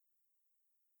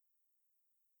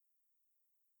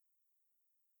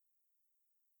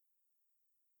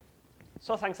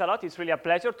So thanks a lot. It's really a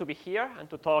pleasure to be here and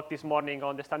to talk this morning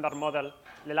on the Standard Model,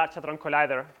 the Large Hadron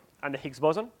Collider, and the Higgs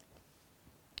boson.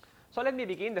 So let me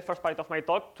begin the first part of my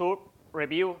talk to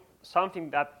review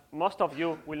something that most of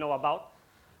you will know about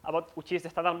which is the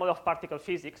Standard Model of particle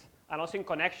physics, and also in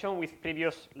connection with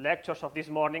previous lectures of this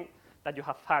morning that you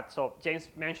have had. So James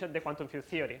mentioned the quantum field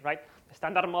theory, right? The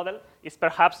Standard Model is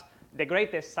perhaps the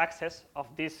greatest success of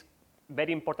this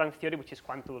very important theory, which is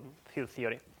quantum field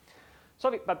theory.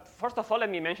 So, but first of all,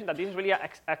 let me mention that this is really an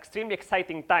extremely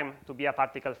exciting time to be a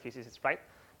particle physicist, right?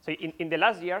 So in the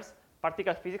last years,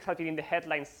 particle physics has been in the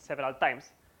headlines several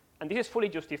times. And this is fully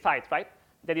justified, right?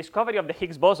 The discovery of the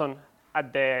Higgs boson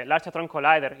at the Large Hadron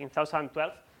Collider in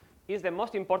 2012 is the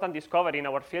most important discovery in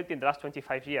our field in the last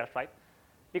 25 years, right?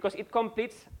 Because it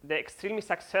completes the extremely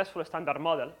successful Standard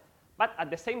Model, but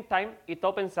at the same time, it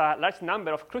opens a large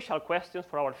number of crucial questions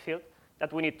for our field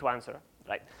that we need to answer,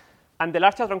 right? And the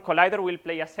Large Hadron Collider will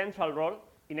play a central role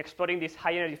in exploring this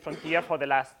high-energy frontier for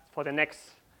the next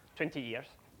 20 years.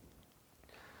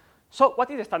 So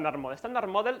what is the Standard Model? The Standard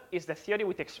Model is the theory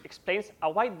which explains a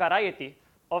wide variety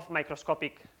of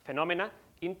microscopic phenomena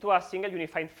into a single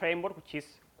unified framework, which is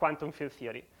quantum field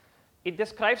theory. It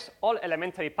describes all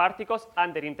elementary particles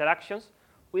and their interactions,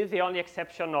 with the only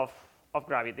exception of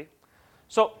gravity.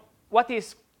 So what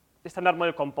is the Standard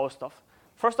Model composed of?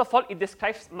 First of all, it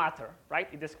describes matter, right?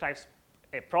 It describes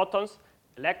protons,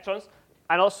 electrons,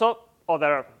 and also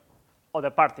other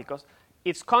particles.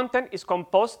 Its content is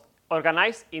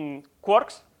organized in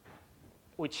quarks,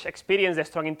 which experience a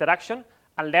strong interaction,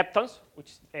 and leptons,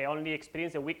 which only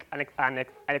experience a weak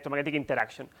electromagnetic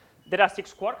interaction. There are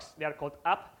 6 quarks. They are called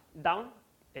up, down,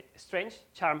 strange,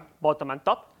 charm, bottom, and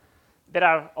top. There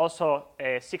are also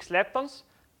 6 leptons.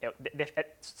 The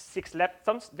 6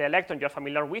 leptons, the electron you're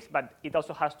familiar with, but it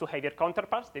also has 2 heavier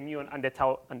counterparts, the muon and the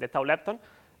tau lepton.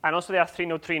 And also there are 3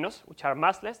 neutrinos, which are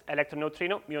massless: electron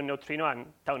neutrino, muon neutrino, and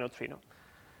tau neutrino.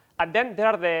 And then there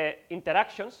are the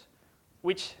interactions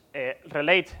which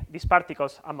relate these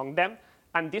particles among them,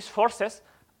 and these forces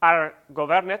are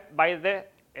governed by the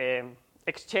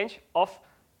exchange of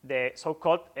the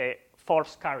so-called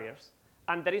force carriers.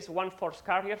 And there is one force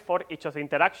carrier for each of the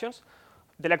interactions.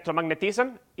 The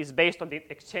electromagnetism is based on the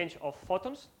exchange of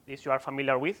photons. This you are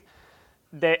familiar with.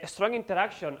 The strong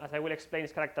interaction, as I will explain,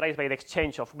 is characterized by the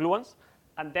exchange of gluons.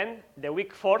 And then the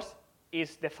weak force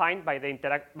is defined by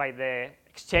the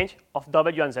exchange of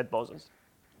W and Z bosons.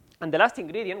 And the last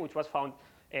ingredient, which was found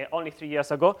only 3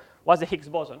 years ago, was the Higgs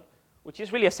boson, which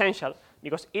is really essential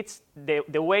because it's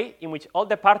the way in which all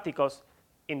the particles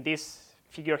in this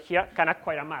figure here can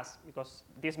acquire a mass, because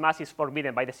this mass is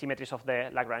forbidden by the symmetries of the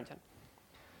Lagrangian.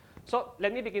 So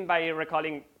let me begin by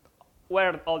recalling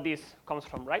where all this comes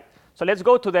from, right? So let's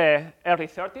go to the early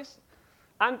 30s.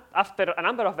 And after a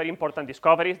number of very important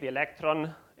discoveries, the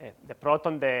electron, the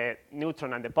proton, the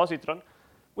neutron, and the positron,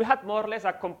 we had more or less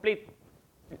a complete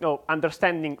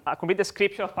understanding, a complete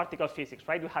description of particle physics,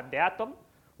 right? We had the atom.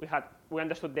 We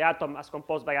understood the atom as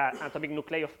composed by an atomic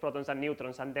nuclei of protons and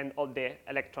neutrons, and then all the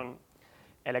electron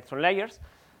layers.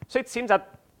 So it seems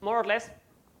that more or less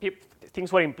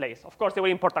things were in place. Of course, there were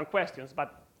important questions,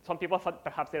 but some people thought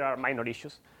perhaps there are minor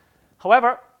issues.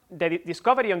 However, the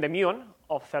discovery on the muon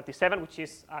of 37, which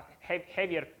is a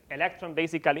heavier electron,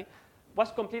 basically,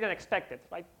 was completely unexpected,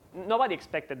 right? Nobody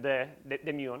expected the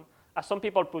muon. As some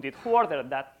people put it, who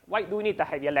ordered that? Why do we need a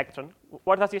heavy electron?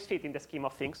 Where does this fit in the scheme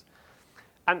of things?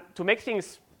 And to make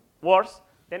things worse,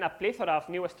 then a plethora of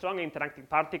new strongly interacting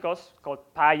particles called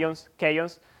pions,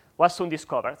 kaons, was soon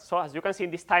discovered. So as you can see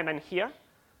in this timeline here,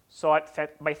 so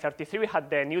by 33 we had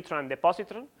the neutron and the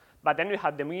positron, but then we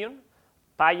had the muon,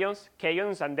 pions,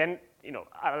 kaons, and then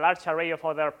a large array of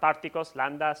other particles,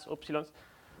 lambdas, upsilons.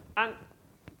 And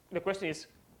the question is,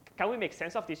 can we make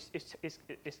sense of this?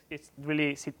 Is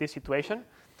really this situation?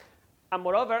 And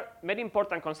moreover, many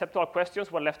important conceptual questions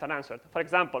were left unanswered. For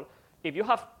example, if you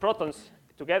have protons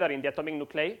together in the atomic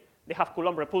nuclei, they have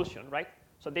Coulomb repulsion, right?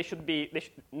 So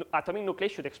atomic nuclei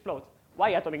should explode. Why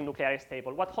atomic nuclei are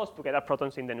stable? What holds together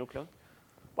protons in the nucleon?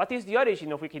 What is the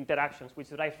origin of weak interactions which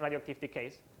drive radioactive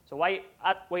decays? So why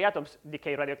atoms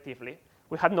decay radioactively?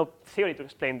 We had no theory to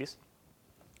explain this.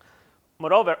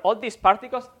 Moreover, all these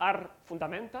particles are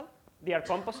fundamental. They are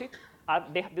composite.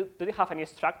 Do they have any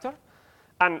structure?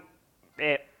 And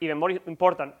even more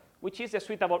important, which is a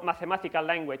suitable mathematical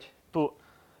language to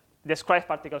describe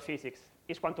particle physics?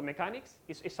 Is quantum mechanics?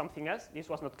 Is something else? This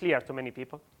was not clear to many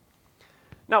people.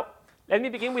 Now, let me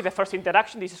begin with the first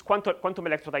interaction. This is quantum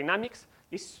electrodynamics.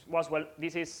 This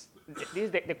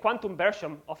is the quantum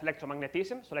version of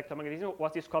electromagnetism. So electromagnetism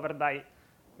was discovered by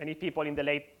many people in the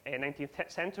late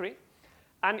 19th century.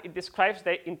 and it describes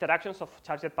the interactions of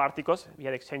charged particles via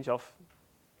the exchange of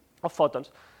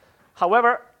photons.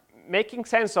 However, making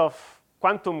sense of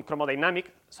quantum chromodynamics,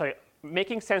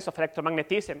 making sense of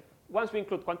electromagnetism, once we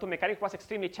include quantum mechanics, was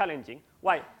extremely challenging.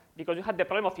 Why? Because you had the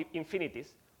problem of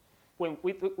infinities. When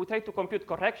we try to compute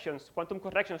corrections, quantum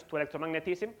corrections to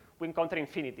electromagnetism, we encounter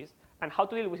infinities. And how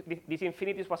to deal with these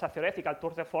infinities was a theoretical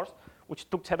tour de force, which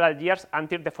took several years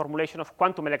until the formulation of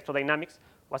quantum electrodynamics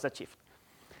was achieved.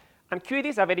 And QED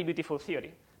is a very beautiful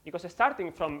theory, because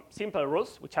starting from simple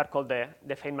rules, which are called the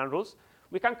Feynman rules,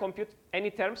 we can compute any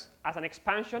terms as an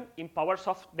expansion in powers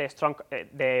of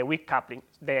the weak coupling,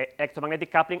 the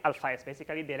electromagnetic coupling alpha s,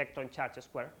 basically the electron charge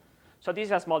square. So this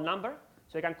is a small number,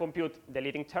 so you can compute the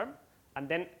leading term, and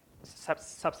then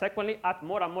subsequently add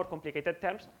more and more complicated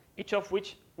terms, each of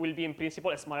which will be in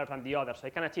principle smaller than the other. So I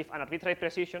can achieve an arbitrary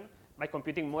precision by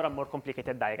computing more and more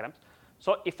complicated diagrams.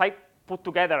 So if I put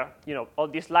together all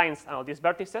these lines and all these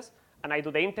vertices, and I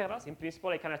do the integrals, in principle,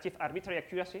 I can achieve arbitrary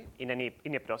accuracy in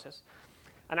any process.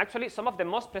 And actually, some of the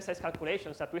most precise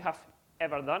calculations that we have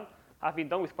ever done have been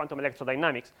done with quantum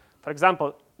electrodynamics. For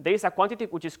example, there is a quantity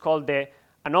which is called the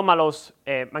anomalous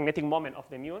magnetic moment of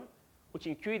the muon, which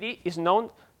in QED is known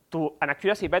to an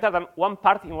accuracy better than 1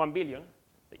 part in 1 billion.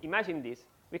 Imagine this.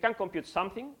 We can compute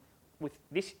something with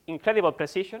this incredible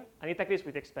precision, and it agrees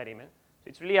with the experiment. So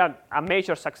it's really a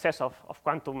major success of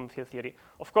quantum field theory.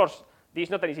 Of course, this is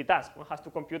not an easy task. One has to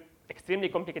compute extremely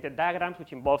complicated diagrams,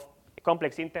 which involve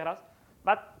complex integrals.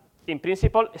 But in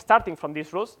principle, starting from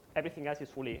these rules, everything else is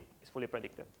fully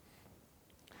predicted.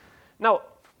 Now,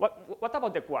 what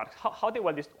about the quarks?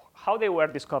 How they were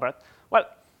discovered? Well,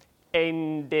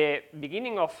 in the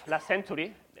beginning of last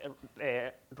century,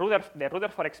 the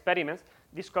Rutherford experiments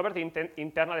discovered the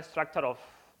internal structure of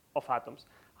atoms.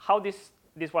 How this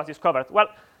was discovered? Well,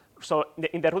 so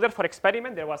in the Rutherford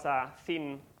experiment, there was a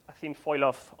thin foil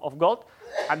of gold,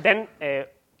 and then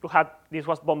this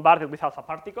was bombarded with alpha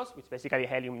particles, which is basically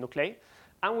helium nuclei,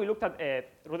 and we looked at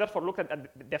Rutherford looked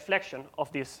at the deflection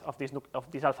of these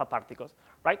alpha particles,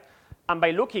 right? And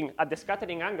by looking at the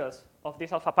scattering angles of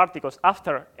these alpha particles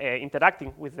after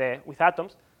interacting with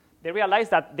atoms, they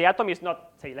realized that the atom is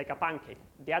not, say, like a pancake.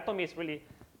 The atom is really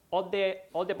all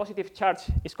the positive charge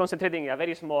is concentrated in a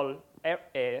very small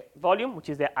volume, which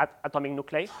is the atomic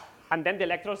nuclei, and then the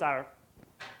electrons are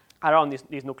around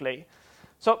these nuclei.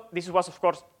 So this was, of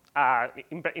course,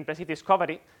 impressive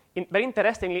discovery. Very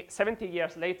interestingly, 70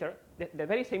 years later, the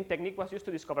very same technique was used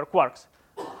to discover quarks.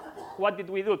 What did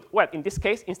we do? Well, in this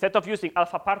case, instead of using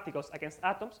alpha particles against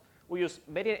atoms, we used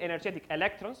very energetic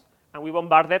electrons, and we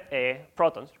bombarded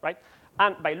protons, right?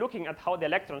 And by looking at how the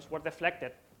electrons were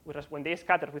deflected when they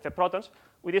scattered with the protons,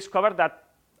 we discovered that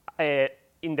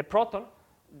in the proton,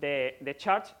 the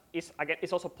charge is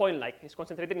also point-like. It's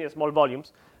concentrated in small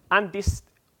volumes. And this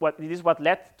is what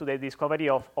led to the discovery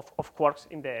of quarks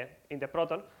in the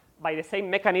proton by the same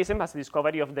mechanism as the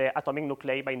discovery of the atomic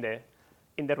nuclei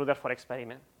in the Rutherford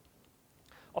experiment.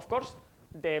 Of course,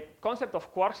 the concept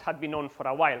of quarks had been known for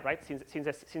a while, right? Since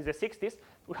the 60s,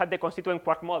 we had the constituent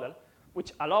quark model,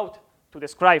 which allowed to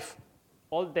describe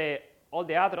all the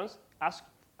hadrons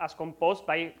as composed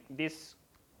by these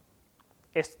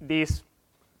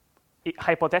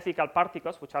hypothetical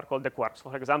particles, which are called the quarks.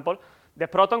 For example, the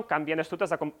proton can be understood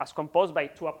as composed by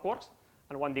 2 up quarks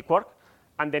and 1 d quark,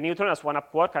 and the neutron as 1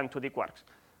 up quark and 2 d quarks.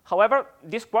 However,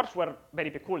 these quarks were very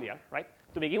peculiar, right?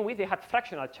 To begin with, they had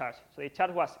fractional charge. So the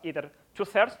charge was either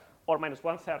 2/3 or minus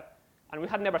 1/3. And we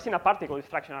had never seen a particle with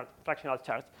fractional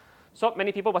charge. So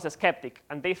many people was a skeptic,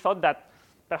 and they thought that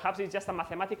perhaps it's just a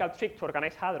mathematical trick to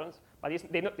organize hadrons, but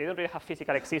they don't really have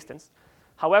physical existence.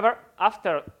 However,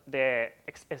 after the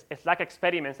SLAC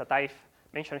experiments that I've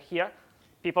mentioned here,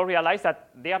 people realized that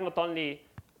they are not only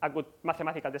a good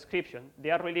mathematical description, they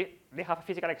have a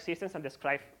physical existence and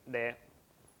describe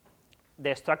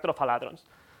the structure of all hadrons.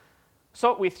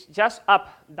 So with just up,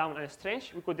 down, and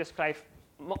strange, we could describe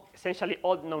essentially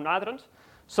all known hadrons.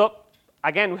 So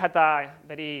again, we had a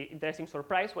very interesting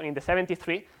surprise when in the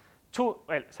 73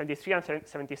 and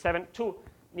 77, 2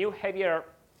 new heavier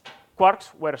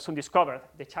quarks were soon discovered.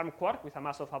 The charm quark with a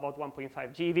mass of about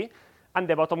 1.5 GeV, and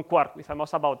the bottom quark with a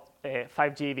mass about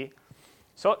 5 GeV.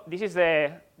 So this is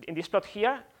in this plot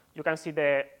here, you can see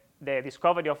the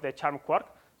discovery of the charm quark.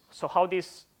 So how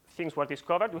these things were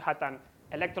discovered, we had an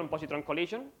electron-positron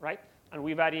collision, right? And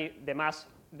we vary the mass,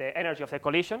 the energy of the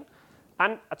collision.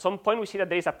 And at some point, we see that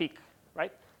there is a peak,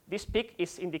 right? This peak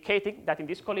is indicating that in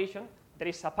this collision, there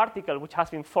is a particle which has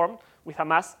been formed with a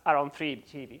mass around 3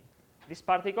 GeV. This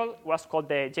particle was called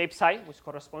the Jape psi, which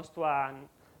corresponds to a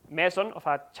meson of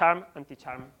a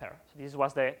charm-anti-charm pair. So this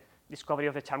was the discovery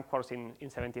of the charm quarks in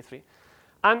 73.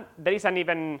 And there is an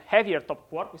even heavier top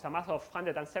quark with a mass of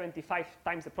 175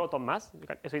 times the proton mass.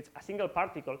 So it's a single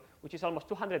particle, which is almost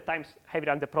 200 times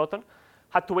heavier than the proton,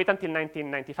 had to wait until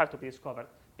 1995 to be discovered.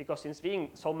 Because since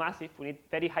being so massive, we need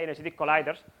very high energetic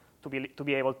colliders to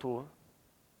be able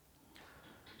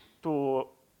to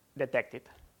detect it.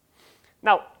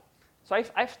 Now, so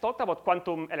I've talked about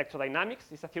quantum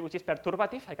electrodynamics. It's a field which is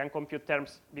perturbative. I can compute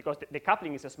terms because the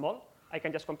coupling is small. I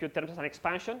can just compute terms as an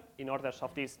expansion in orders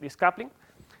of this coupling.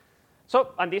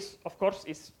 So, and this, of course,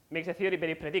 makes the theory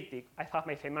very predictive. I have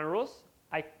my Feynman rules.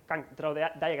 I can draw the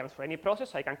diagrams for any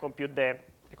process. So I can compute the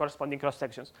corresponding cross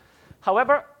sections.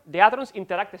 However, the hadrons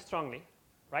interact strongly,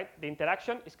 right? The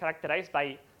interaction is characterized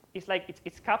by, it's like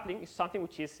its coupling is something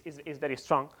which is very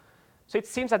strong. So it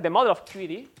seems that the model of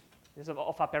QED,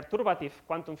 of a perturbative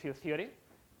quantum field theory,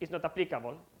 is not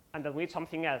applicable, and that we need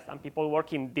something else, and people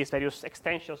work in these various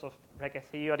extensions of Recke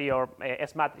theory or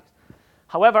S-matrix.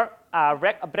 However,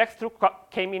 a breakthrough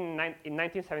came in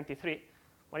 1973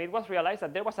 when it was realized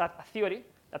that there was a theory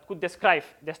that could describe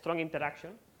the strong interaction,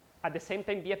 at the same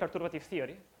time be a perturbative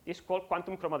theory. It's called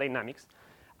quantum chromodynamics.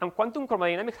 And quantum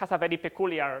chromodynamics has a very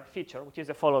peculiar feature, which is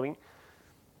the following.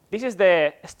 This is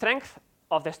the strength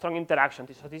of the strong interaction.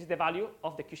 So this is the value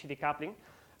of the QCD coupling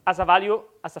as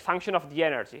a function of the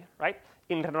energy, right?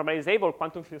 In renormalizable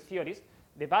quantum field theories,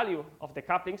 the value of the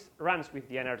couplings runs with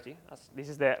the energy. This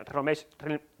is the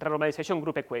renormalization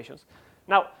group equations.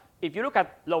 Now, if you look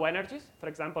at low energies, for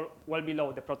example, well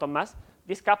below the proton mass,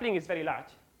 this coupling is very large,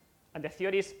 and the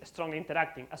theory is strongly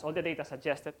interacting, as all the data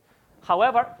suggested.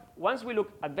 However, once we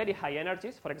look at very high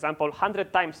energies, for example,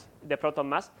 100 times the proton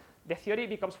mass, the theory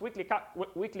becomes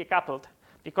weakly coupled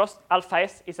because alpha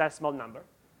s is a small number.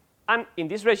 And in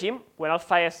this regime, when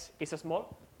alpha s is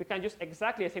small, we can use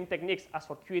exactly the same techniques as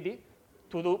for QED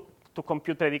to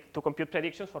compute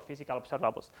predictions for physical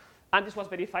observables. And this was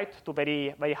verified to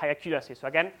very, very high accuracy. So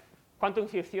again, quantum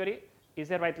field theory is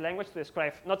the right language to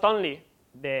describe not only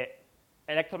the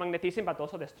electromagnetism, but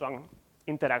also the strong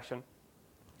interaction.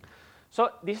 So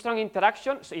this strong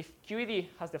interaction, so if QED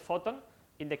has the photon,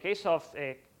 in the case of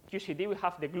QCD, we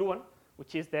have the gluon,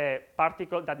 which is the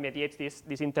particle that mediates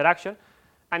this interaction,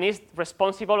 and is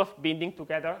responsible of binding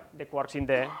together the quarks in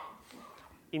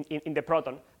the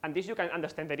proton. And this you can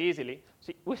understand very easily.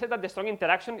 So we said that the strong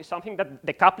interaction is something that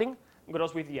the coupling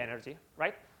grows with the energy,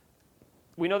 right?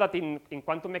 We know that in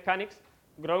quantum mechanics,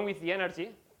 growing with the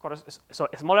energy, so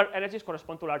smaller energies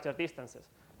correspond to larger distances.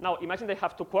 Now imagine they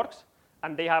have two quarks,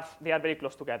 and they are very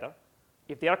close together.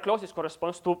 If they are close, this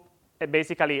corresponds to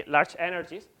basically large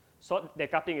energies, so the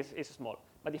coupling is small.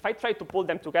 But if I try to pull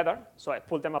them together, so I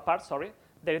pull them apart,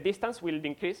 their distance will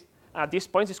increase. And at this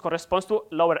point, this corresponds to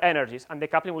lower energies, and the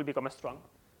coupling will become strong.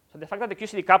 So the fact that the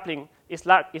QCD coupling is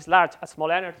large at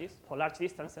small energies, for large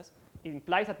distances,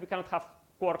 implies that we cannot have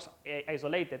quarks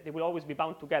isolated. They will always be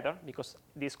bound together because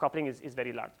this coupling is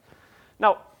very large.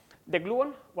 Now, the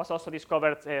gluon was also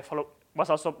discovered, was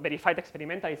also verified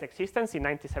experimentally its existence in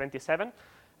 1977.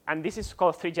 And this is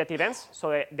called three-jet events.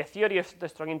 So the theory of the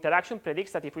strong interaction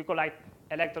predicts that if we collide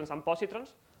electrons and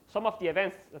positrons, some of the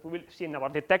events that we will see in our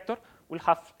detector will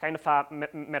have kind of a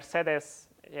Mercedes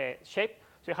shape.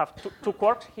 So you have two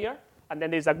quarks here, and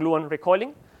then there's a gluon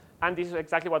recoiling. And this is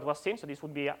exactly what was seen. So this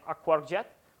would be a quark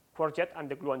jet, and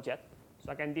the gluon jet.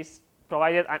 So again, this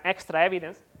provided an extra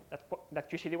evidence that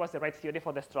QCD was the right theory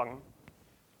for the strong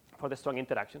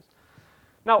interactions.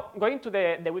 Now, going to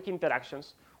the weak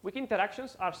interactions. Weak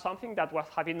interactions are something that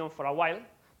has been known for a while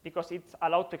because it's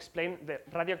allowed to explain the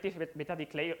radioactive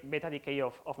beta decay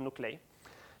of nuclei.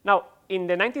 Now, in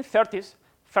the 1930s,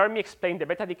 Fermi explained the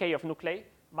beta decay of nuclei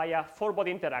by a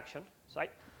four-body interaction.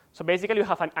 Right? So basically, you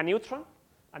have a neutron,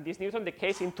 and this neutron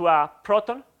decays into a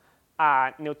proton,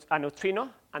 a neutrino,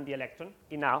 and the electron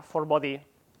in a four-body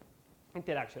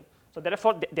interaction. So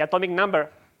therefore, the atomic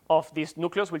number of this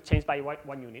nucleus will change by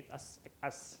 1 unit,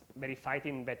 as verified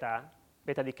in beta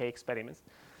decay experiments.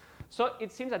 So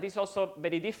it seems that this is also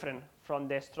very different from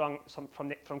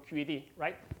from QED,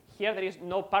 right? Here there is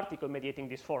no particle mediating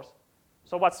this force.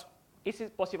 So is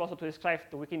it possible also to describe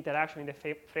the weak interaction in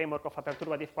the framework of a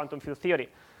perturbative quantum field theory?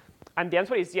 And the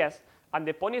answer is yes. And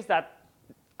the point is that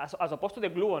as opposed to the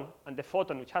gluon and the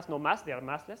photon, which has no mass, they are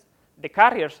massless, the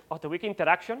carriers of the weak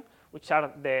interaction, which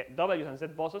are the W and Z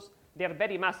bosons, they are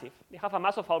very massive. They have a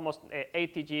mass of almost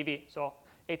 80 GeV, so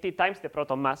 80 times the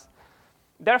proton mass.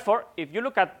 Therefore, if you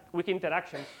look at weak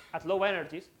interactions at low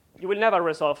energies, you will never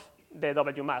resolve the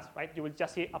W mass, right? You will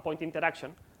just see a point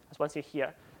interaction, as one sees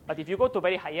here. But if you go to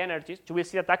very high energies, you will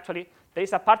see that actually there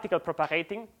is a particle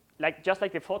propagating, just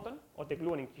like the photon or the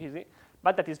gluon in QCD,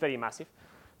 but that is very massive.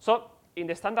 So in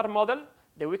the standard model,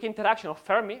 the weak interaction of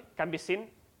Fermi can be seen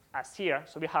as here.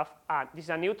 So we have this is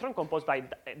a neutron composed by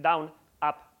down,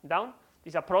 up, down.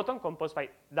 This is a proton composed by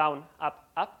down, up,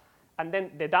 up. And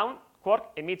then the down quark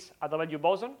emits a W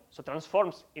boson, so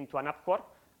transforms into an up quark.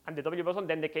 And the W boson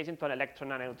then decays into an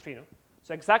electron and a neutrino.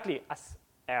 So exactly as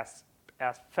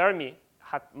Fermi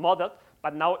had modeled,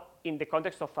 but now in the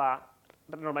context of a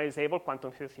normalizable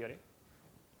quantum field theory.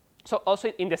 So also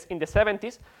in the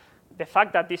 70s, the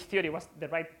fact that this theory was the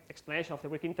right explanation of the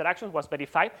weak interactions was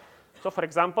verified. So for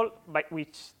example, by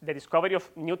which the discovery of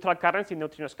neutral currents in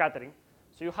neutrino scattering.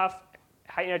 So you have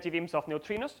high energy beams of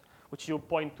neutrinos, which you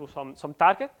point to some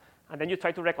target, and then you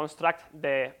try to reconstruct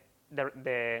the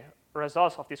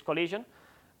results of this collision.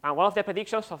 And one of the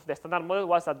predictions of the standard model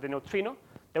was that the neutrino,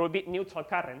 there will be neutral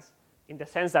currents in the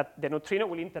sense that the neutrino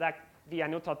will interact via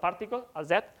neutral particle,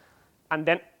 Z, and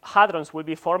then hadrons will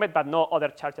be formed, but no other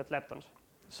charged leptons.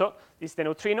 So this is the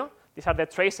neutrino. These are the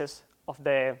traces of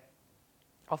the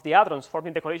hadrons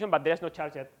forming the collision, but there's no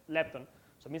charged lepton.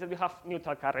 So it means that we have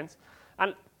neutral currents.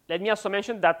 And let me also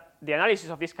mention that the analysis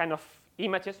of this kind of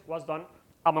images was done,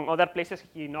 among other places,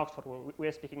 here in Oxford, where we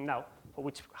are speaking now,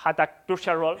 which had a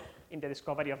crucial role in the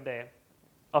discovery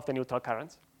of the neutral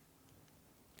currents.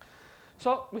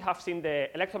 So we have seen the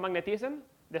electromagnetism,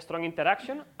 the strong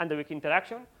interaction, and the weak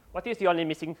interaction. What is the only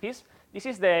missing piece? This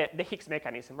is the Higgs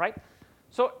mechanism, right?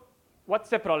 So what's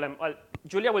the problem? Well,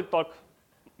 Julia will talk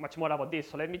much more about this,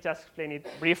 so let me just explain it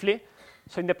briefly.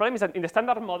 So the problem is that in the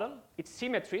standard model, its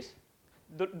symmetries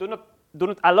do not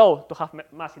allow to have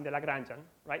mass in the Lagrangian,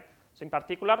 right? So in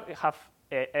particular, you have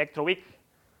electroweak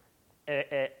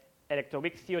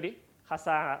theory has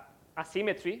a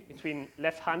symmetry between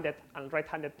left-handed and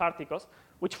right-handed particles,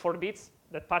 which forbids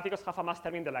that particles have a mass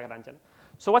term in the Lagrangian.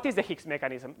 So what is the Higgs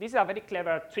mechanism? This is a very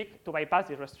clever trick to bypass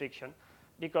this restriction,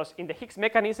 because in the Higgs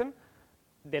mechanism,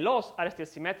 the laws are still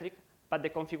symmetric, but the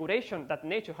configuration that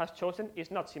nature has chosen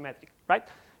is not symmetric, right?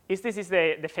 This is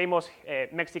the famous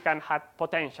Mexican hat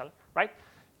potential, right?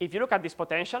 If you look at this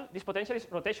potential is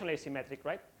rotationally symmetric,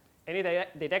 right? Any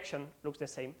direction looks the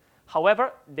same.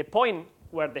 However, the point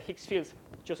where the Higgs field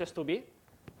chooses to be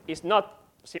is not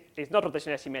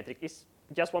rotationally symmetric. It's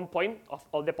just one point of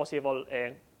all the possible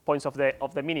points of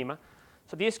the minima.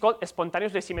 So this is called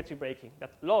spontaneous symmetry breaking,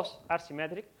 that laws are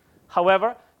symmetric.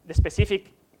 However, the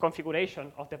specific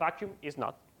configuration of the vacuum is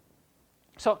not.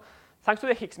 So thanks to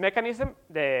the Higgs mechanism,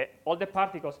 all the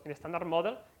particles in the standard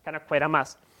model can acquire a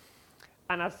mass.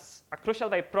 And as a crucial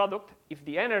byproduct, if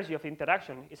the energy of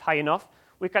interaction is high enough,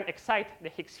 we can excite the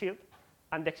Higgs field,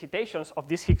 and the excitations of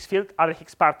this Higgs field are the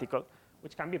Higgs particle,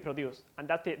 which can be produced. And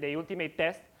that's the ultimate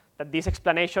test that this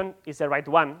explanation is the right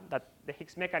one, that the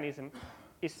Higgs mechanism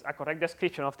is a correct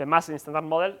description of the mass in the standard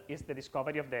model, is the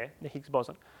discovery of the Higgs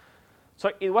boson.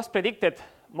 So it was predicted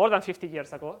more than 50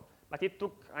 years ago, but it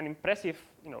took an impressive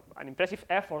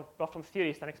effort, both from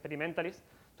theorists and experimentalists,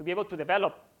 to be able to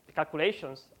develop the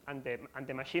calculations and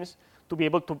the machines to be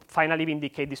able to finally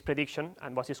vindicate this prediction,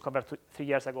 and was discovered 3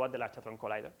 years ago at the Large Hadron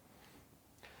Collider.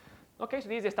 Okay, so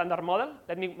this is the standard model.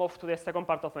 Let me move to the second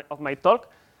part of my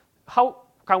talk. How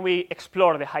can we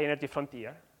explore the high energy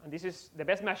frontier? And this is the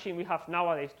best machine we have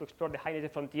nowadays to explore the high energy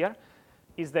frontier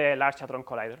is the Large Hadron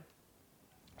Collider.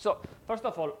 So first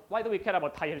of all, why do we care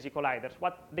about high energy colliders?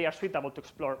 What they are suitable to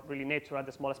explore really nature at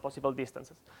the smallest possible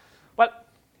distances? Well,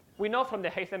 we know from the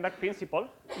Heisenberg principle,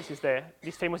 this is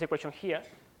this famous equation here,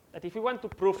 that if we want to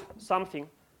prove something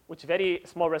with very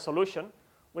small resolution,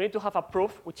 we need to have a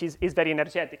proof which is very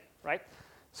energetic, right?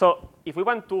 So if we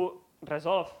want to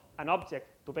resolve an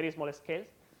object to very small scales,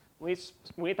 we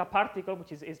need a particle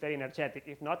which is very energetic.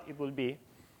 If not, it will be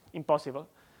impossible.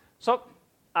 So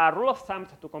a rule of thumb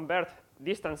to convert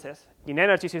distances in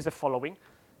energies is the following.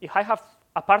 If I have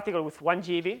a particle with 1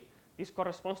 GeV, this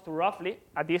corresponds to roughly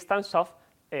a distance of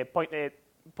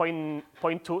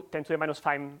 0.2 10 to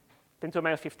the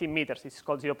minus 15 meters. This is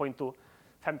called 0.2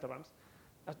 femtograms.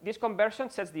 This conversion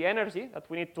sets the energy that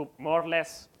we need to more or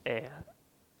less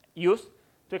use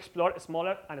to explore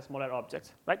smaller and smaller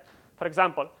objects, right? For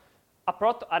example,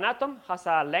 an atom has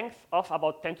a length of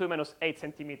about 10 to the minus 8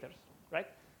 centimeters, right?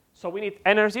 So we need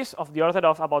energies of the order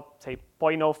of about, say,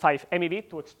 0.05 MeV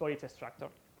to explore its structure.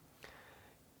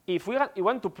 If we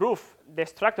want to prove the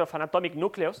structure of an atomic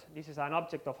nucleus, this is an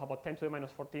object of about 10 to the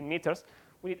minus 14 meters,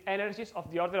 we need energies of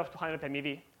the order of 200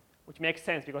 MeV, which makes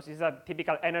sense because these are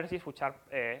typical energies which are,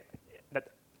 that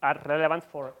are relevant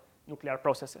for nuclear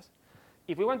processes.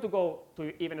 If we want to go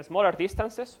to even smaller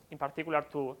distances, in particular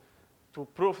to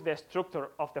prove the structure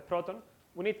of the proton,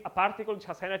 we need a particle which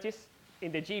has energies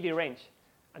in the GeV range.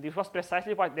 And this was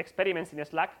precisely what the experiments in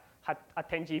SLAC a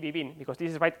 10 GeV beam, because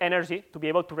this is right energy to be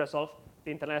able to resolve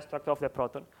the internal structure of the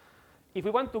proton. If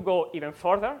we want to go even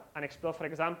further and explore, for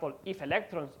example, if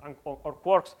electrons or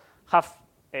quarks have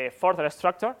a further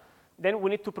structure, then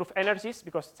we need to prove energies,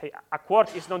 because say a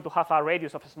quark is known to have a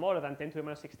radius of smaller than 10 to the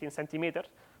minus 16 centimeters.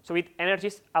 So with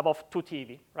energies above 2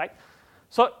 TeV, right?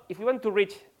 So if we want to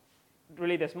reach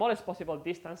really the smallest possible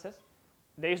distances,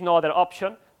 there is no other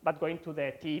option but going to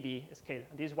the TeV scale.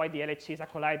 And this is why the LHC is a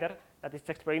collider that is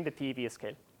exploring the TeV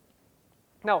scale.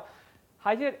 Now,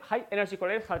 high energy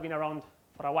colliders have been around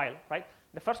for a while, right?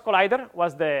 The first collider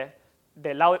was the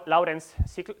Lawrence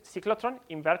cyclotron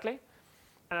in Berkeley.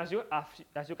 And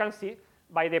as you can see,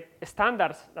 by the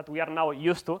standards that we are now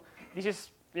used to, this is,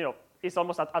 it's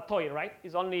almost a toy, right?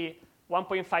 It's only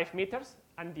 1.5 meters,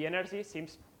 and the energy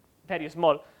seems very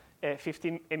small,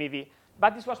 15 MeV.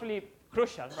 But this was really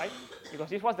crucial, right? Because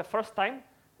this was the first time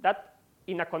that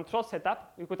in a control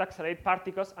setup, we could accelerate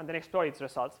particles and then explore its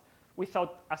results.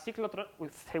 Without a cyclotron,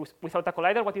 without a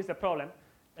collider, what is the problem?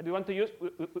 That we want to use,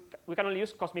 we can only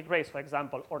use cosmic rays, for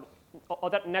example, or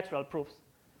other natural proofs.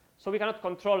 So we cannot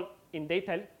control in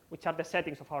detail which are the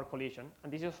settings of our collision.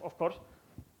 And this is, of course,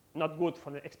 not good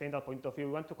from the experimental point of view.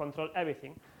 We want to control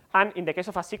everything. And in the case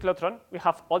of a cyclotron, we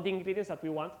have all the ingredients that we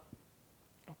want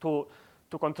to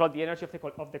control the energy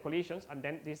of the collisions. And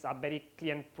then this is a very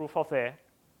clean proof of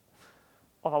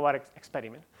our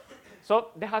experiment. So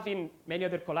there have been many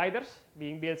other colliders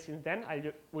being built since then.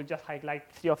 I will just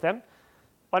highlight 3 of them.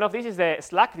 One of these is the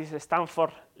SLAC. This is the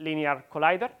Stanford Linear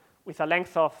Collider with a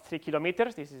length of 3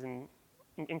 kilometers. This is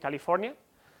in California,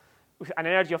 with an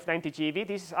energy of 90 GeV.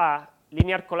 This is a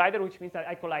linear collider, which means that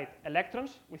I collide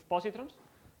electrons with positrons.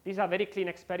 This is a very clean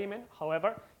experiment.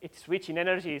 However, its reach in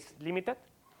energy is limited.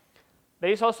 There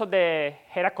is also the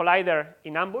Hera Collider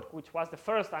in Hamburg, which was the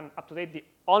first and up to date the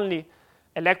only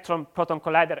electron-proton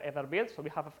collider ever built. So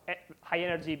we have a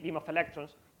high-energy beam of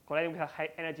electrons colliding with a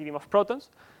high-energy beam of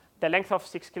protons, the length of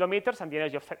 6 kilometers and the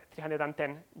energy of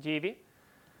 310 GeV.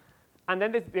 And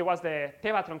then there was the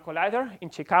Tevatron Collider in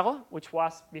Chicago, which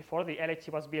was, before the LHC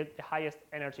was built, the highest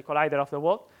energy collider of the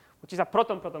world, which is a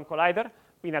proton-proton collider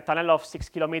with a tunnel of 6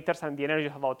 kilometers and the energy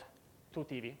of about 2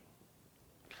 TeV.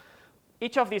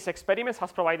 Each of these experiments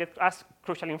has provided us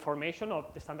crucial information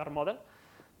of the Standard Model.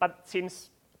 But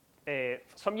since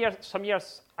some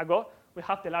years ago, we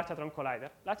have the Large Hadron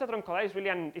Collider. Large Hadron Collider is really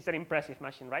an impressive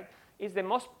machine, right? It's the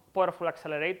most powerful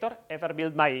accelerator ever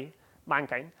built by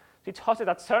mankind. So it's hosted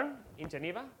at CERN in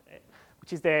Geneva,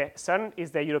 which is CERN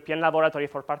is the European Laboratory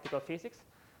for Particle Physics.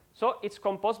 So it's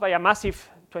composed by a massive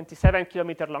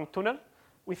 27-kilometer long tunnel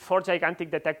with 4 gigantic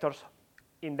detectors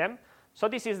in them. So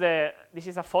this is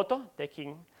a photo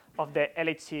taking of the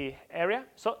LHC area.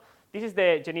 So this is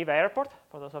the Geneva Airport.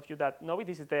 For those of you that know it,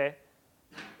 this is the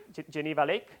Geneva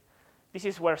Lake. This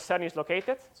is where CERN is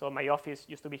located. So my office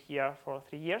used to be here for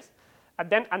 3 years. And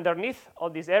then underneath all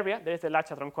this area, there is the Large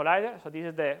Hadron Collider. So this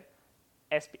is the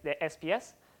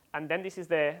SPS. And then this is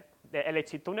the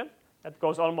LHC tunnel that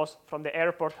goes almost from the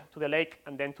airport to the lake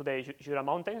and then to the Jura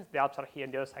Mountains. The Alps are here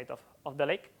on the other side of the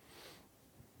lake.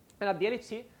 And at the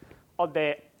LHC, all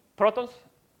the protons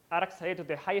are accelerated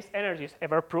to the highest energies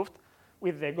ever proved,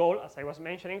 with the goal, as I was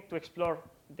mentioning, to explore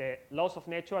the laws of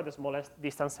nature at the smallest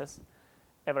distances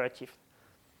ever achieved.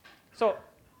 So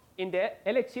in the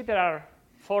LHC, there are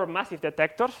 4 massive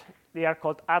detectors. They are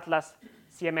called ATLAS,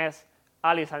 CMS,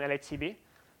 ALICE, and LHCb.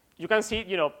 You can see,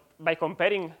 by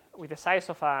comparing with the size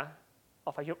of a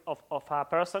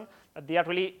person, that they are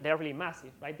really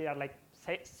massive, right? They are like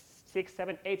 6,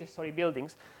 7, 8-story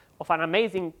buildings of an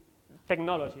amazing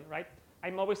technology, right?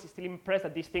 I'm always still impressed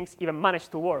that these things even manage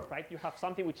to work, right? You have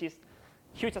something which is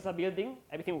huge as a building,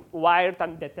 everything wired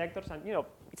and detectors, and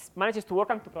it manages to work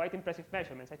and to provide impressive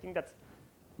measurements. I think that's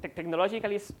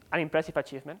technologically is an impressive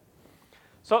achievement.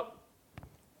 So,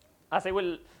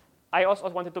 I also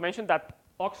wanted to mention that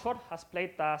Oxford has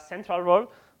played a central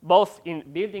role both in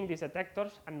building these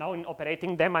detectors and now in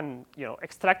operating them and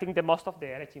extracting the most of the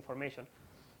LHC information.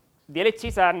 The LHC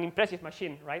is an impressive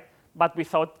machine, right? But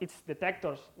without its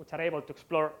detectors, which are able to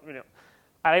explore,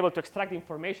 are able to extract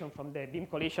information from the beam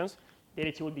collisions, the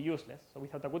LHC would be useless. So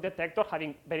without a good detector,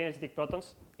 having very energetic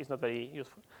protons is not very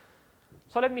useful.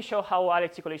 So let me show how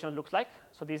LHC collision looks like.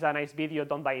 So this is a nice video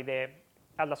done by the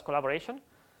Atlas collaboration.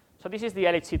 So this is the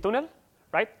LHC tunnel,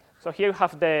 right? So here we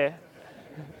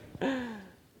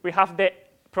have the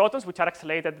protons, which are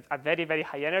accelerated at very, very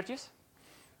high energies,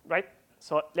 right?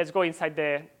 So let's go inside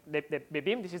the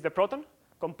beam. This is the proton,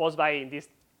 composed in this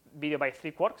video by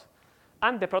 3 quarks.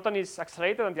 And the proton is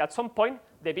accelerated until at some point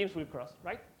the beams will cross,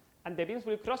 right? And the beams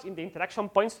will cross in the interaction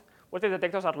points where the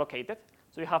detectors are located.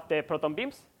 So you have the proton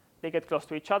beams, they get close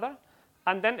to each other,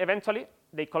 and then eventually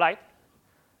they collide.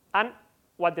 And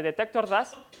what the detector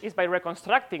does is by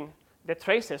reconstructing the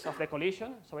traces of the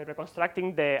collision, so by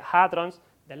reconstructing the hadrons,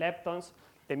 the leptons,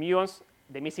 the muons,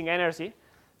 the missing energy,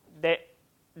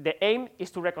 the aim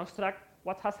is to reconstruct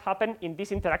what has happened in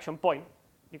this interaction point,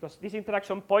 because this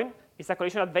interaction point is a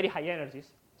collision at very high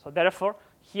energies. So therefore,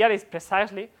 here is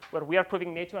precisely where we are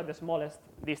proving nature at the smallest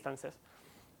distances.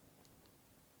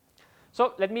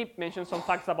 So let me mention some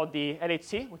facts about the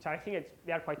LHC, which I think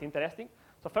they are quite interesting.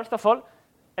 So first of all,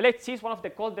 LHC is one of the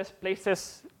coldest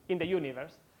places in the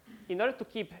universe. In order to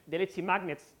keep the LHC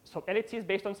magnets, so LHC is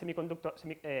based on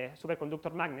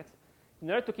superconductor magnets. In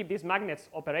order to keep these magnets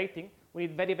operating, we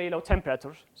need very, very low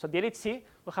temperatures. So the LHC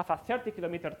will have a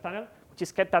 30-kilometer tunnel, which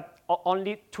is kept at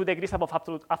only 2 degrees above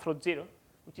absolute zero,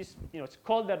 which is, it's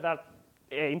colder than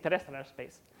interstellar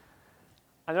space.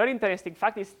 Another interesting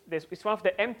fact is this is one of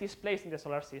the emptiest places in the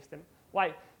solar system.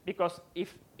 Why? Because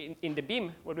if in the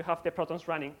beam where we have the protons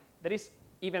running, there is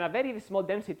even a very small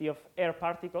density of air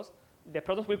particles, the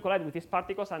protons will collide with these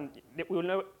particles, and we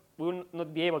will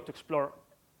not be able to explore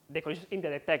the collisions in the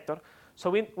detector. So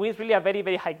we need really a very,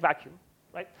 very high vacuum,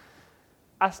 right?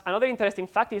 As another interesting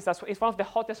fact is that it's one of the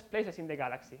hottest places in the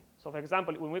galaxy. So for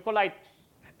example, when we collide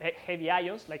heavy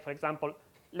ions, like for example,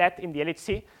 lead in the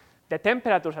LHC, the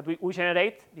temperatures that we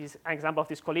generate, this is an example of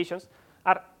these collisions,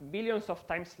 are billions of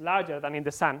times larger than in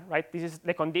the sun, right? This is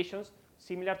the conditions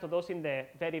similar to those in the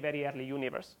very, very early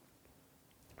universe.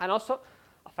 And also,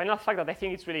 a final fact that I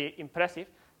think is really impressive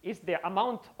is the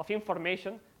amount of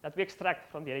information that we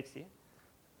extract from the LHC.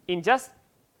 In just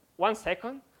 1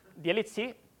 second, the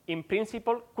LHC, in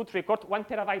principle, could record 1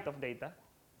 terabyte of data,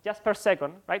 just per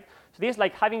second, right? So this is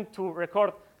like having to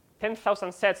record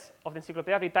 10,000 sets of the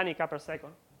Encyclopedia Britannica per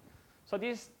second. So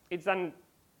it's an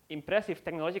impressive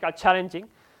technological challenging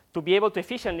to be able to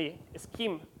efficiently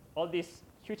skim all this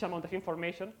huge amount of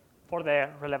information for the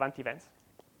relevant events.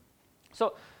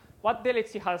 So what the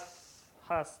LHC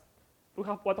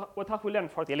what have we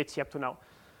learned for the LHC up to now?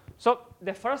 So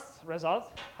the first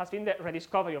result has been the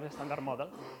rediscovery of the Standard Model.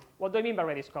 What do I mean by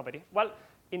rediscovery? Well,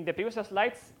 in the previous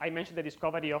slides, I mentioned the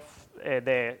discovery of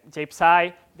the J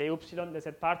psi, the upsilon, the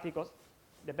Z particles.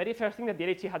 The very first thing that the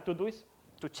LHC had to do is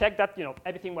to check that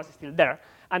everything was still there.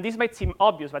 And this might seem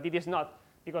obvious, but it is not,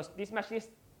 because this machine is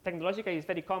technologically is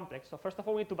very complex. So first of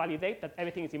all, we need to validate that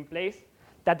everything is in place,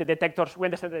 that the detectors, we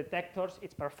understand the detectors,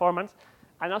 its performance.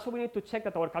 And also we need to check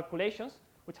that our calculations,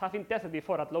 which have been tested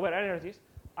before at lower energies,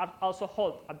 are also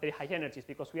hold at very high energies,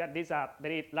 because this is a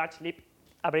very large leap,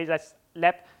 a very large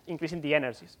leap increasing the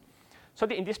energies. So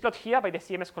in this plot here by the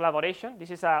CMS collaboration, this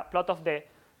is a plot of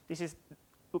this is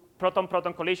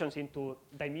proton-proton collisions into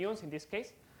dimuons in this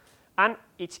case. And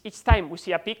each time we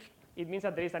see a peak, it means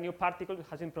that there is a new particle that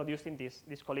has been produced in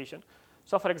this collision.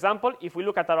 So for example, if we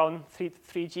look at around 3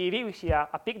 GeV, we see a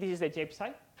peak. This is the J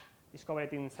psi,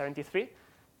 discovered in 73.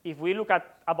 If we look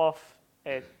at above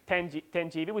 10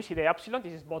 GeV, we see the epsilon.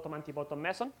 This is bottom anti-bottom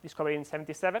meson, discovered in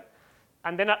 77.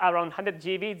 And then around 100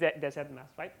 GeV, the Z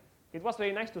mass, right? It was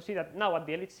very nice to see that now at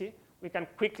the LHC, we can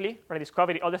quickly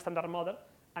rediscover all the Standard Model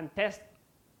and test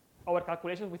our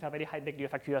calculations with a very high degree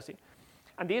of accuracy.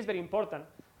 And this is very important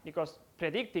because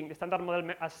predicting the Standard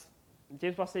Model, as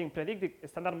James was saying, predicting the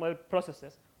Standard Model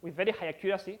processes with very high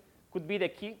accuracy could be the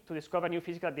key to discover new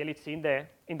physics at the LHC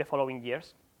in the following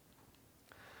years.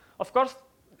 Of course,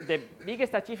 the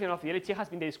biggest achievement of the LHC has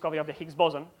been the discovery of the Higgs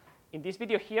boson. In this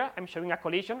video here, I'm showing a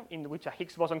collision in which a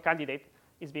Higgs boson candidate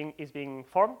is being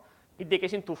formed. It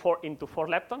decays into four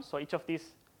leptons. So each of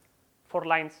these 4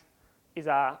 lines is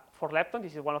a 4 lepton.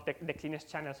 This is one of the cleanest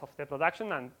channels of the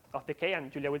production and of decay,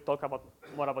 and Julia will talk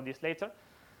more about this later.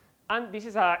 And this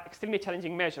is an extremely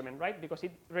challenging measurement, right? Because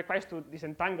it requires to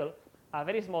disentangle a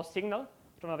very small signal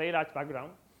from a very large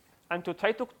background. And to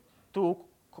try to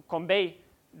convey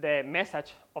the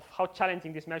message of how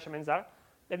challenging these measurements are,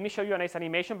 let me show you a nice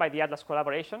animation by the Atlas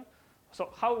collaboration. So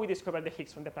how we discover the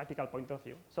Higgs from the practical point of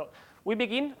view. So we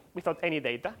begin without any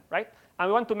data, right? And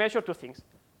we want to measure 2 things.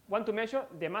 We want to measure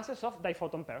the masses of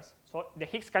diphoton pairs. So the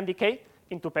Higgs can decay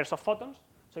into pairs of photons.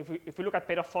 So if we look at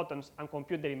pair of photons and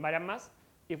compute their invariant mass,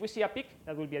 if we see a peak,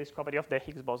 that will be a discovery of the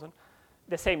Higgs boson.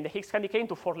 The same, the Higgs can decay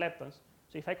into 4 leptons.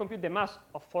 So if I compute the mass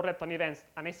of 4 lepton events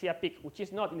and I see a peak, which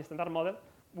is not in the Standard Model,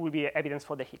 will be evidence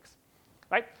for the Higgs,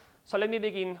 right? So let me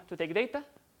begin to take data.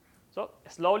 So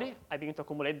slowly, I begin to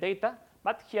accumulate data.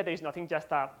 But here there is nothing, just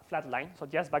a flat line, so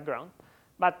just background.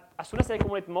 But as soon as I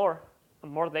accumulate more and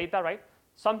more data, right,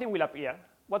 something will appear.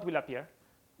 What will appear?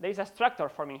 There is a structure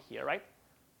forming here, right?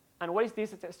 And what is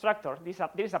this structure?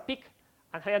 There is a peak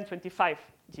at 125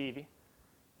 GeV.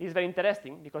 This is very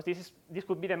interesting because this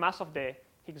could be the mass of the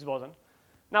Higgs boson.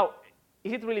 Now,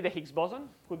 is it really the Higgs boson?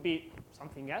 Could be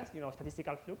something else,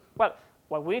 statistical fluke. Well,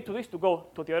 what we need to do is to go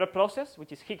to the other process,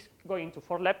 which is Higgs going into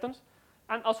 4 leptons,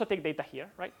 and also take data here,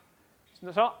 right?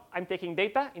 So I'm taking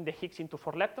data in the Higgs into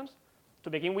 4 leptons. To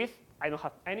begin with, I don't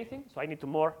have anything, so I need to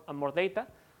more and more data.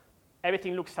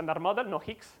 Everything looks standard model, no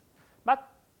Higgs. But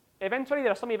eventually,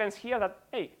 there are some events here that,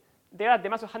 hey, they are at the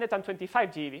mass of 125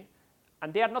 GeV,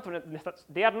 and they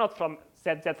are not from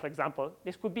ZZ, for example.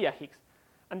 This could be a Higgs.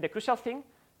 And the crucial thing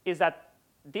is that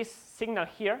this signal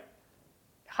here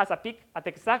has a peak at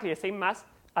exactly the same mass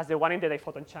as the one in the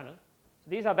diphoton channel. So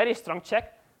this is a very strong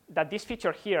check that this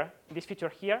feature here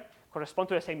correspond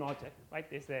to the same object, right?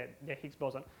 It's the Higgs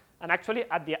boson. And actually,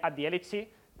 at the LHC,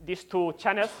 these 2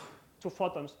 channels, 2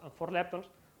 photons and 4 leptons,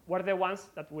 were the ones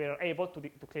that were able to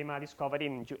claim a discovery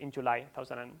in July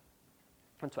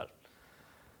 2012.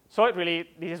 So really,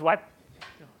 this is what,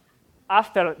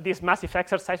 after this massive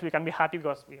exercise, we can be happy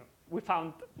because we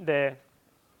found the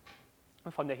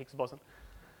Higgs boson.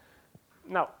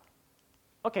 Now,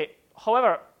 okay.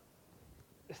 However,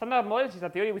 standard models is a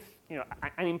theory with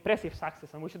an impressive success,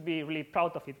 and we should be really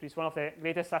proud of it. It's one of the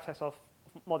greatest successes of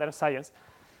modern science.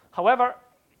 However,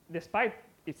 despite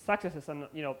its successes and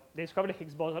the discovery of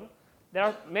Higgs boson, there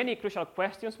are many crucial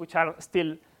questions which are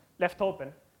still left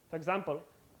open. For example,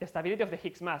 the stability of the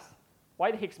Higgs mass.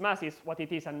 Why the Higgs mass is what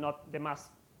it is and not the mass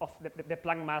of the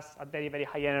Planck mass at very, very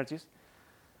high energies?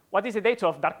 What is the nature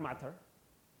of dark matter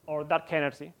or dark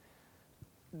energy?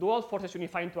 Do all forces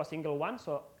unify into a single one?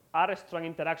 So are strong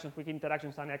interactions, weak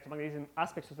interactions, and electromagnetism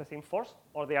aspects of the same force,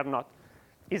 or they are not?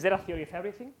 Is there a theory of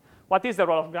everything? What is the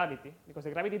role of gravity? Because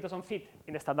the gravity doesn't fit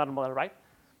in the standard model, right?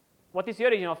 What is the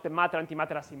origin of the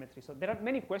matter-antimatter asymmetry? So there are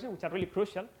many questions which are really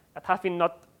crucial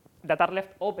that are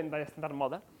left open by the standard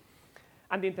model.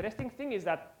 And the interesting thing is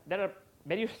that there are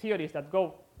various theories that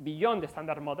go beyond the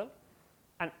standard model,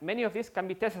 and many of these can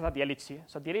be tested at the LHC.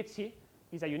 So the LHC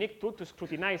is a unique tool to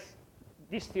scrutinize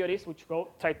these theories which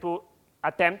try to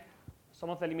attempt some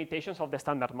of the limitations of the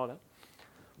standard model.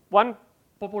 One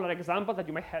popular example that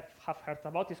you might have heard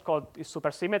about is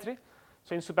supersymmetry.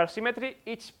 So in supersymmetry,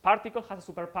 each particle has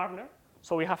a superpartner.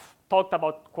 So we have talked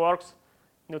about quarks,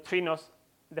 neutrinos,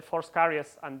 the force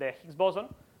carriers, and the Higgs boson.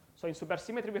 So in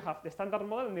supersymmetry, we have the standard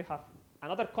model, and we have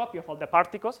another copy of all the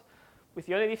particles, with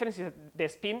the only difference is the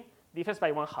spin differs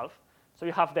by 1/2. So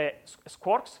you have the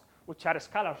quarks, which are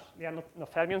scalars. They are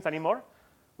not fermions anymore.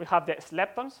 We have the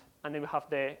leptons, and then we have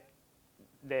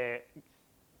the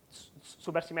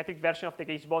supersymmetric version of the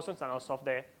gauge bosons and also of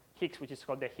the Higgs, which is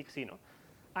called the Higgsino.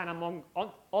 And among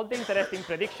all the interesting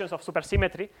predictions of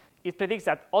supersymmetry, it predicts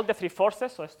that all the 3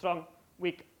 forces, so strong,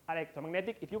 weak,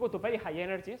 electromagnetic, if you go to very high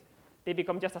energies, they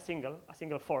become just a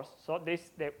single force. So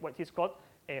this is what is called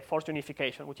a force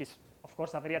unification, which is, of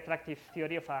course, a very attractive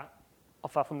theory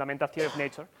of a fundamental theory of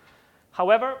nature.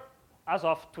 However, as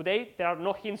of today, there are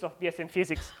no hints of BSM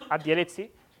physics at the LHC.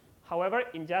 However,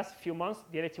 in just a few months,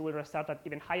 the LHC will restart at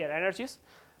even higher energies,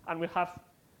 and we'll have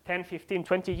 10, 15,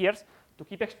 20 years to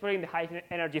keep exploring the high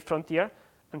energy frontier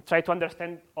and try to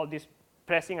understand all these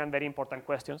pressing and very important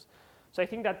questions. So I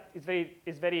think that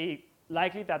it's very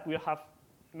likely that we'll have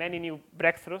many new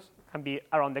breakthroughs can be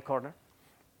around the corner.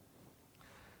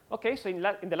 Okay, so in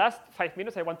the last 5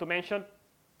 minutes, I want to mention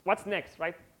what's next,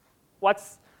 right?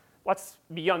 What's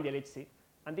beyond the LHC?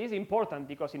 And this is important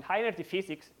because in high energy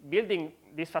physics, building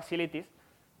these facilities,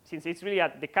 since it's really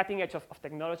at the cutting edge of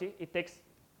technology, it takes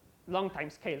long time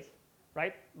scales,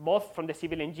 right? Both from the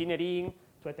civil engineering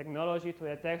to the technology, to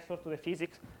the testers, to the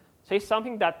physics. So it's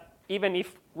something that even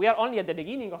if we are only at the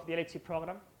beginning of the LHC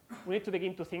program, we need to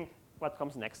begin to think what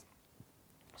comes next.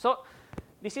 So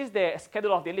this is the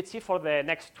schedule of the LHC for the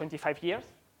next 25 years.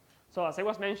 So as I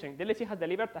was mentioning, the LHC has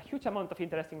delivered a huge amount of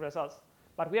interesting results,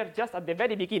 but we are just at the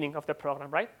very beginning of the program,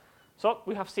 right? So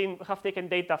we have taken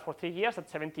data for 3 years at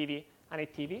 7 TeV and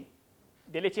 8 TeV.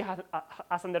 The LHC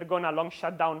has undergone a long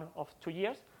shutdown of 2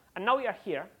 years, and now we are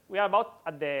here. We are about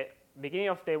at the beginning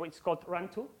of what's called run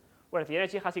 2, where the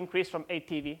energy has increased from 8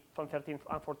 TeV, from 13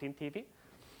 and 14 TeV.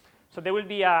 So there will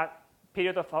be a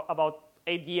period of about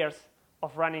 8 years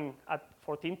of running at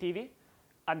 14 TeV,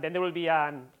 and then there will be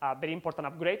a very important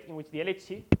upgrade in which the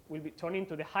LHC will be turned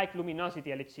into the high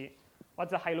luminosity LHC.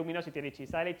 What's the high luminosity LHC?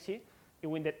 It's LHC in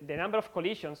which the number of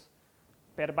collisions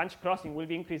per bunch crossing will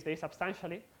be increased very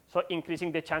substantially, so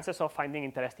increasing the chances of finding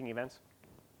interesting events.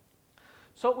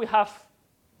 So we have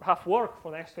worked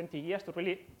for the next 20 years to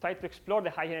really try to explore the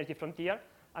high energy frontier,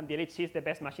 and the LHC is the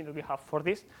best machine that we have for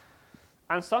this.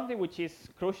 And something which is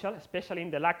crucial, especially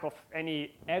in the lack of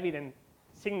any evident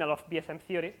signal of BSM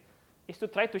theories, is to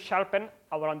try to sharpen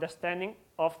our understanding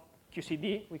of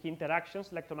QCD, wiki interactions,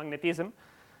 electromagnetism,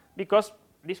 because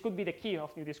this could be the key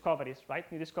of new discoveries, right?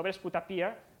 New discoveries could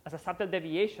appear as a subtle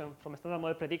deviation from a standard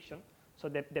model prediction. So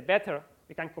the better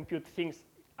we can compute things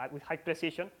with high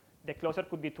precision, the closer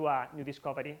could be to a new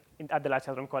discovery at the Large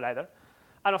Hadron Collider.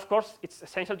 And of course, it's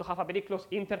essential to have a very close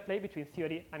interplay between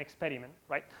theory and experiment,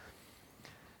 right?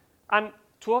 And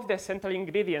two of the central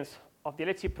ingredients of the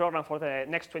LHC program for the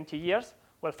next 20 years,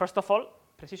 well, first of all,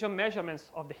 precision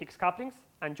measurements of the Higgs couplings,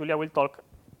 and Julia will talk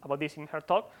about this in her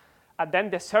talk, and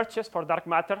then the searches for dark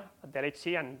matter at the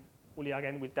LHC, and Julia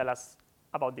again will tell us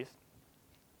about this.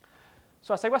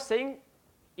 So as I was saying,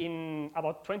 in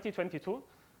about 2022,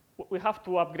 we have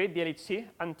to upgrade the LHC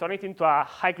and turn it into a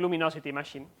high luminosity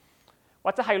machine.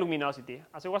 What's a high luminosity?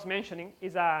 As I was mentioning,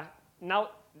 is now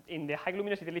in the high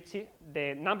luminosity LHC,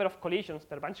 the number of collisions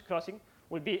per branch crossing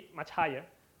will be much higher,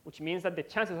 which means that the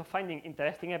chances of finding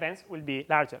interesting events will be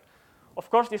larger. Of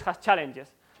course, this has challenges,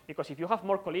 because if you have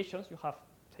more collisions, you have,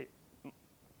 say,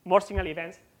 more signal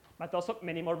events, but also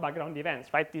many more background events,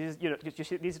 right? This is, you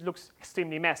see, this looks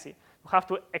extremely messy. You have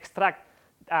to extract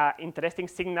interesting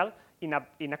signal in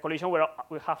a collision where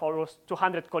we have almost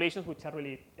 200 collisions, which are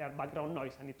really background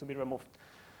noise and need to be removed.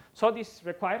 So this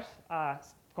requires a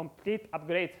complete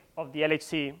upgrade of the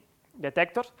LHC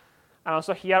detectors. And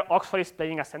also here, Oxford is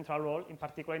playing a central role, in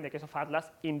particular in the case of Atlas,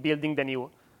 in building the new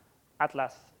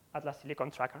Atlas Silicon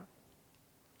Tracker.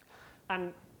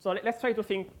 And so let's try to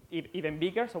think even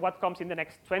bigger. So what comes in the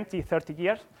next 20, 30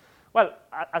 years? Well,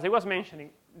 as I was mentioning,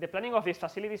 the planning of these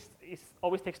facilities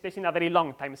always takes place in a very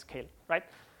long time scale, right?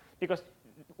 Because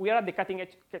we are at the cutting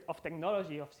edge of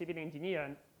technology, of civil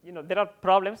engineering. And there are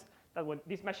problems that when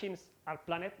these machines are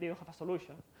planned, they don't have a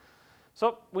solution.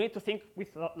 So we need to think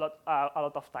with a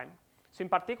lot of time. So in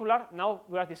particular, now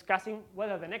we are discussing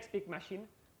whether the next big machine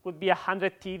could be a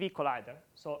 100 TeV collider,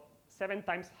 so 7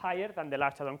 times higher than the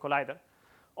Large Hadron Collider,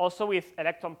 also with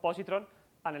electron-positron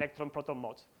and electron-proton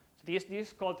modes. So this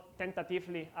is called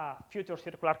tentatively a future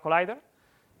circular collider,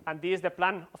 and this is the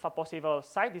plan of a possible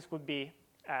site. This could be,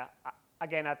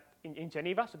 again, in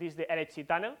Geneva. So this is the LHC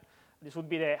tunnel. This would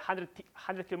be the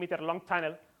 100-kilometer long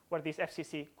tunnel where this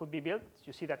FCC could be built.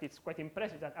 You see that it's quite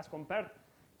impressive that as compared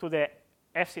to the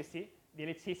FCC, the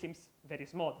LHC seems very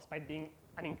small, despite being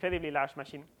an incredibly large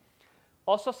machine.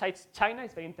 Also, CITES China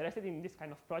is very interested in this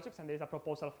kind of projects, and there is a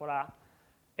proposal for a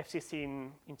FCC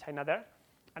in China there.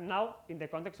 And now, in the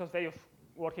context of various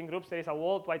working groups, there is a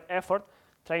worldwide effort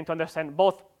trying to understand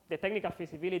both the technical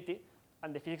feasibility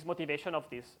and the physics motivation of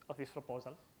this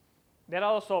proposal. There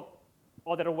are also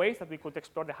other ways that we could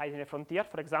explore the high energy frontier.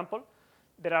 For example,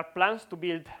 there are plans to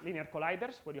build linear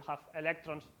colliders where you have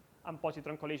electrons and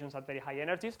positron collisions at very high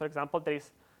energies. For example, there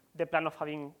is the plan of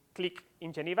having CLIC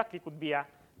in Geneva. CLIC would be a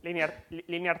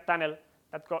linear tunnel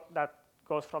that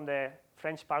goes from the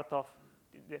French part of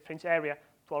the French area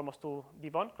to almost to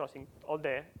Divonne, crossing all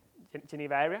the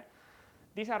Geneva area.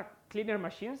 These are cleaner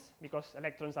machines because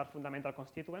electrons are fundamental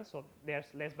constituents, so there's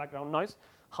less background noise.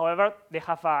 However, they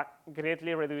have a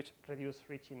greatly reduced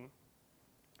reach in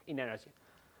energy.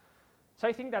 So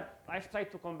I think that I've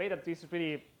tried to convey that this is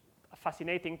really a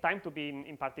fascinating time to be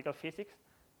in particle physics,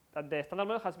 that the Standard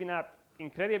Model has been an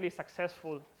incredibly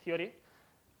successful theory,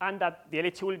 and that the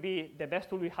LHC will be the best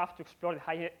tool we have to explore the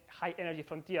high energy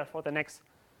frontier for the next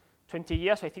 20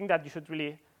 years. I think that you should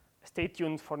really stay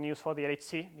tuned for news for the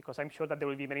LHC, because I'm sure that there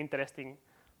will be many interesting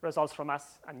results from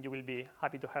us, and you will be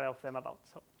happy to hear of them about.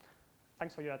 So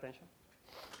thanks for your attention.